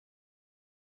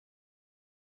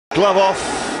Glove off,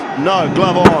 no,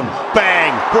 glove on,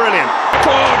 bang, brilliant.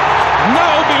 Record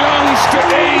now belongs to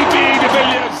A.B. de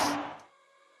Villiers.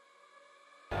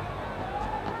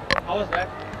 How was that?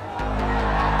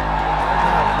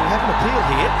 We have an appeal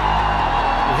here.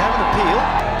 We have an appeal.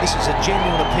 This is a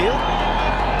genuine appeal.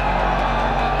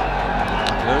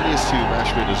 Earliest whom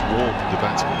Ashford has warned the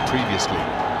batsman previously,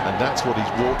 and that's what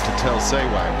he's walked to tell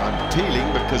Sehwag. I'm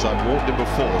appealing because I've warned him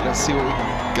before. Let's see what we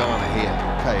can garner here.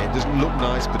 Okay, it doesn't look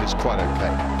nice, but it's quite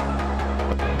okay.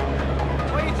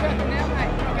 What are you checking now, mate?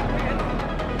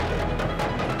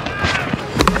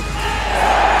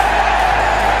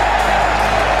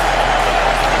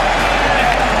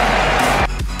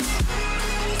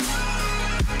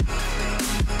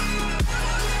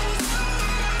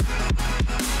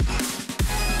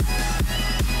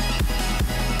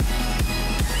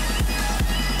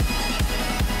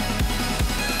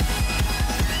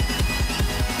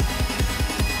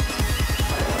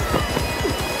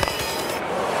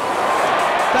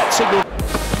 Signal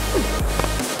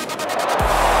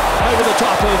over the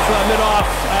top of mid-off,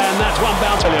 and that's one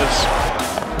bounce. Villiers.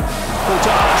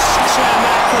 Villiers, slam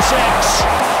that for six.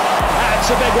 That's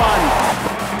a big one.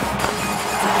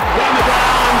 Down the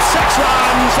ground, 6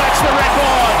 runs. That's the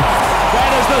record.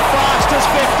 That is the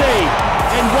fastest 50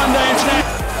 in one-day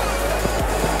international.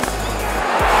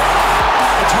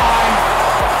 It's high.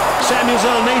 Samuel's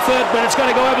underneath it, but it's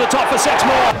going to go over the top for 6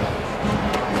 more.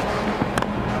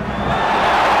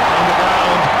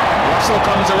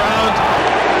 Comes around.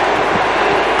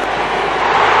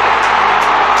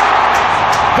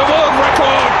 The world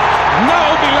record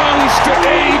now belongs to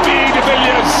A.B. de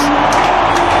Villiers.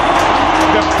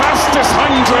 The fastest 100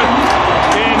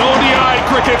 in ODI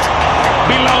cricket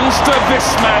belongs to this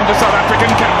man, the South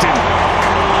African captain.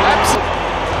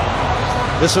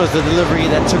 This was the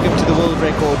delivery that took him to the world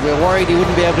record. We're worried he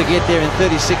wouldn't be able to get there in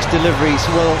 36 deliveries.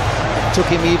 Well, it took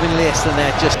him even less than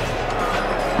that. Just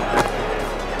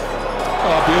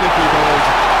beautifully bowled.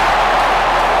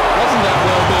 Wasn't that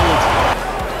well bowled?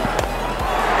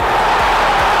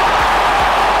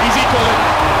 He's equal.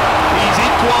 He's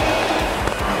equal.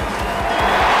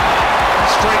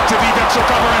 Straight to the Dutch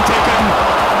cover and taken.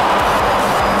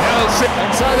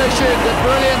 And so they should. The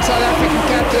brilliant South African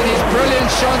captain. His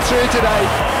brilliance shone through today.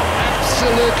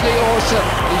 Absolutely awesome.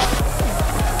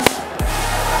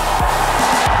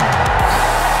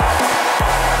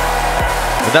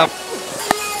 Without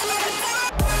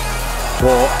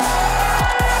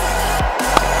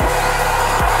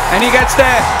and he gets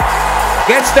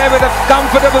there with a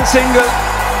comfortable single.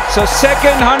 So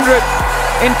second 100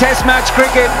 in Test match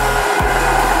cricket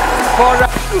for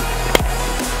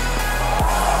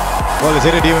Well, he's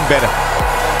hit it even better.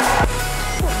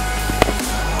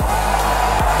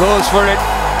 goes for it,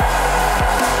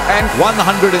 and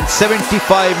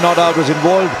 175 not out was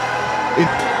involved.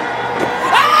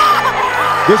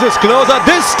 This is closer.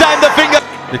 This time the finger.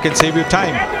 You can save you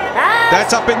time.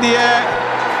 That's up in the air.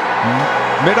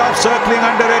 Mid-off circling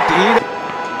under it.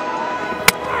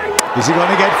 Is he going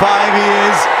to get 5? He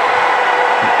is.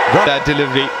 That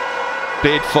delivery.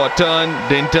 Played for turn,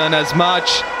 didn't turn as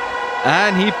much.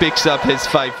 And he picks up his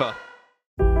fifer.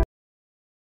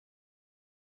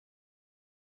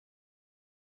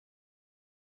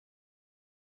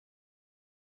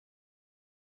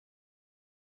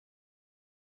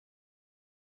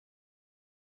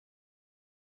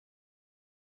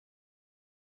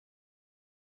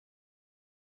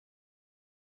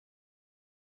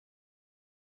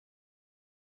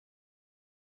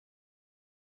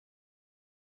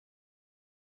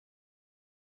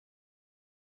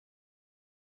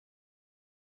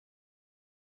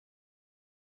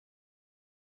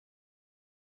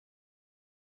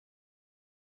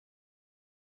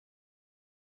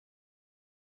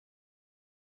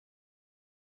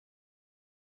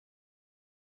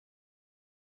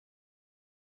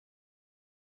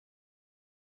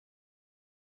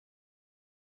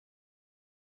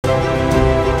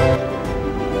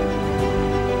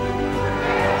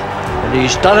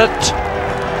 he's done it.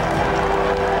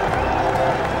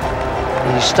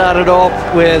 He started off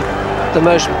with the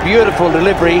most beautiful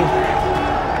delivery.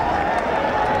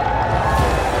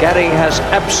 Gary has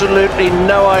absolutely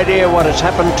no idea what has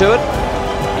happened to it.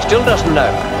 He still doesn't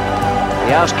know.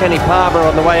 He asked Kenny Palmer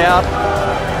on the way out.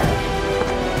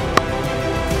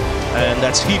 And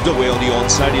that's heaved away on the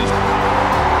onside.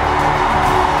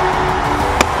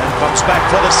 And comes back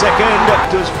for the second.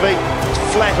 To his feet, it's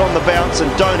flat on the bounce,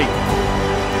 and Dhoni.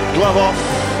 Glove off,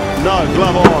 no,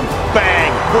 glove on,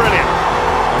 bang, brilliant.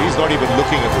 He's not even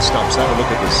looking at the stumps. Have a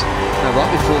look at this. Now,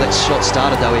 right before that shot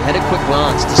started, though, he had a quick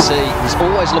glance to see. He's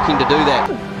always looking to do that.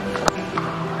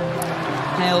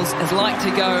 Hales has liked to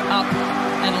go up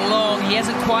and long. He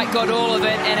hasn't quite got all of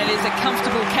it, and it is a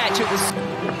comfortable catch. It was.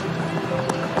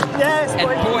 Yes, and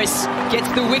Boyce gets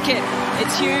the wicket.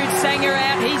 It's huge. Sanger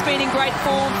out. He's been in great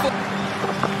form.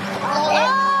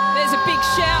 There's a big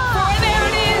shout for it. There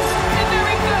it is. The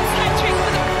very first hat trick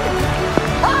for the.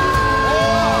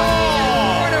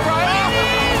 Four in a row. It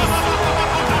is.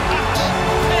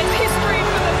 And it's history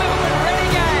for the Melbourne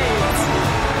Renegades.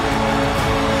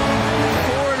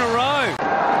 4 in a row.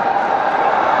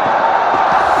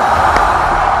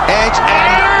 Edge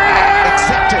and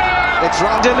accepted. It's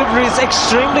wrong. Delivery is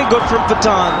extremely good from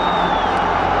Pathan.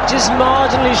 Just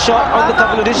marginally short on the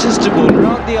couple of dishes to bowl.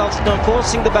 Around the off stump,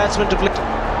 forcing the batsman to flick.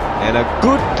 And a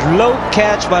good low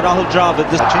catch by Rahul Dravid.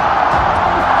 Oh,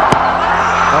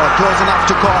 close enough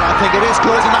to call. I think it is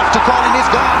close enough to call, and he's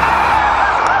gone.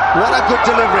 What a good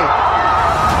delivery.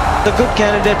 The good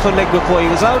candidate for leg before. He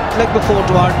was out leg before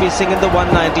to RP Singh in the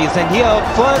 190s. And here,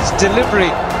 first delivery.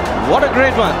 What a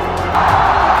great one.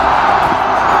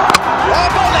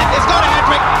 He's got a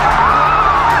hat-trick.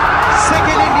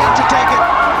 Second Indian to take it.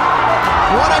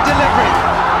 What a delivery.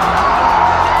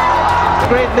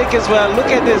 Great nick as well. Look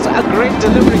at this. A great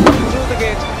delivery coming through the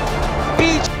gate.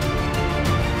 Beach.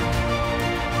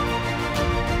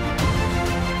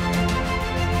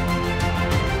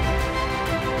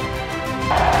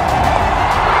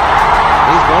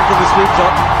 He's gone for the sweep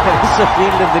shot. There is a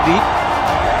field in the deep.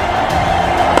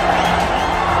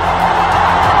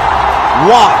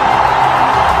 Wow.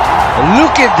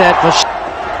 Look at that for.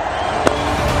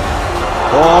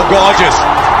 Oh, gorgeous.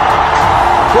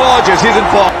 Gorgeous. He's in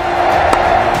form.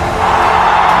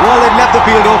 Well, they've left the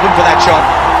field open for that shot.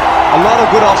 A lot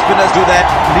of good off-spinners do that.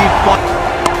 Leave one.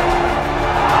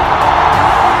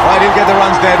 Right, he'll get the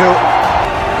runs there too.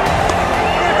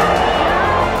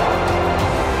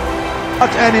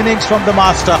 What an innings from the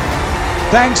master.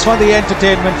 Thanks for the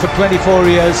entertainment for 24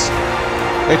 years.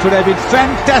 It would have been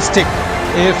fantastic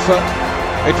if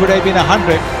it would have been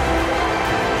 100.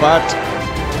 But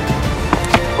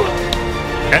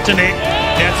that's a nick.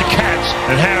 That's a catch.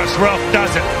 And Harris Ralph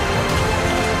does it.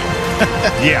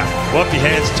 Yeah, wipe your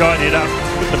hands, tighten it up,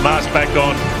 put the mask back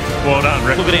on. Well done,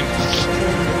 Rick. Look at him.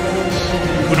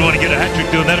 Wouldn't want to get a hat-trick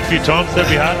doing that a few times, that'd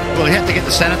be hard. Well, he had to get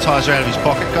the sanitizer out of his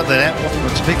pocket, got that out.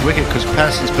 It's a big wicket because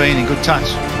Patterson's been in good touch.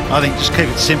 I think just keep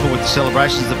it simple with the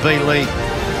celebrations. The B lead.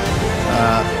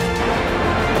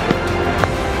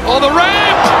 Oh, the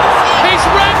ramp! He's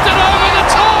ramped it over the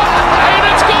top, and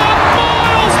it's gone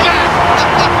miles back!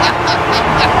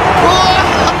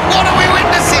 What are we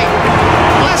witnessing?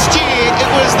 Last year it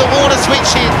was the water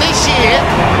switch here. This year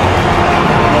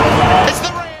it's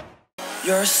the ramp.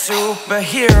 You're a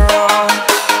superhero.